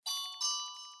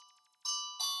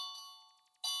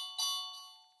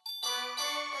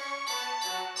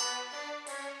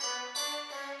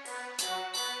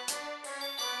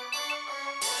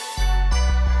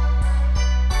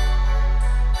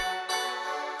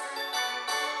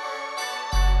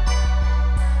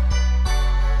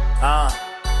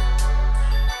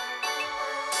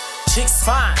Chicks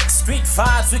fine, street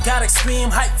vibes, we got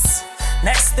extreme heights.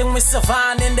 Next thing we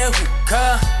survive in the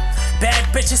hookah. Bad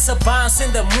bitches are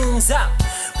bouncing, the moon's out.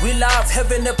 We love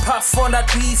having the puff on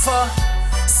that reefer.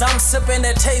 Some sipping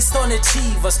the taste on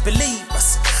achievers, believe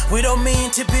us. We don't mean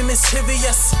to be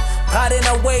mischievous. But in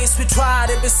our ways we try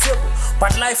to be civil.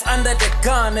 But life under the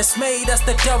gun has made us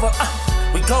the devil.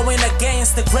 We going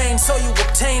against the grain, so you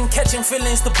obtain catching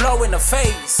feelings to blow in the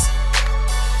face.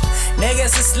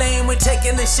 Niggas is lame, we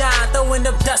taking the shot, throwing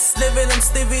them dust, living them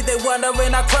Stevie. They wonder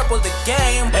when I cripple the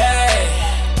game. Hey,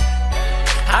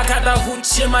 I got the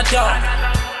hooch in my dog.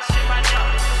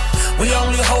 We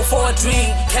only hope for a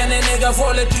dream. Can a nigga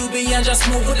roll a doobie and just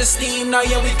move with the steam? Now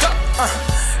here we go.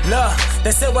 Look,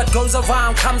 they say what goes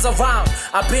around comes around.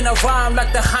 I've been around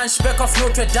like the hunchback of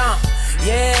Notre Dame.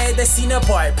 Yeah, they seen a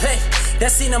boy play. They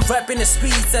seen him rap in the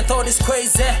streets and thought it's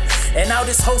crazy. And now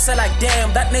this host are like,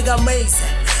 damn, that nigga amazing.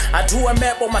 I drew a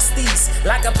map on my steez,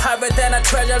 like a pirate, then I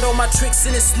treasured all my tricks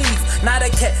in his sleeve. Not a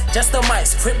cat, just a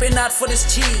mice, crippin' out for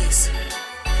this cheese.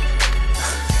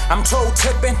 I'm toe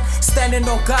tipping, standing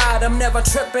on God, I'm never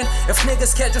tripping. If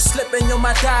niggas catch you slipping, you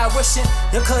might die wishing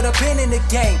you could have been in the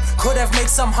game. Could have made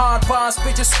some hard bars,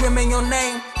 bitches screaming your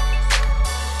name.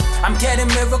 I'm getting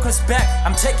miracles back,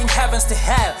 I'm taking heavens to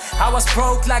hell. I was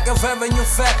broke like a revenue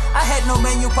fat. I had no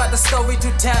menu but the story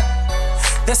to tell.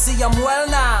 They see I'm well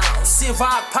now, see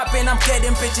rock popping, I'm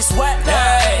getting bitches wet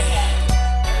now. Hey,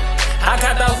 I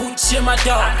got the hooch in my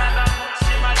dog.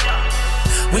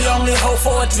 We only hope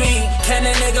for a dream. Can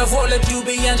a nigga roll a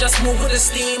doobie and just move with the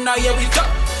steam? Now here we go.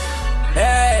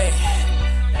 Hey,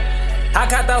 I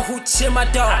got the hooch in my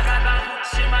dog.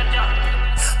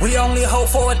 We only hope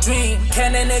for a dream.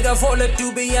 Can a nigga roll a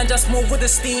doobie and just move with the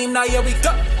steam? Now here we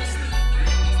go.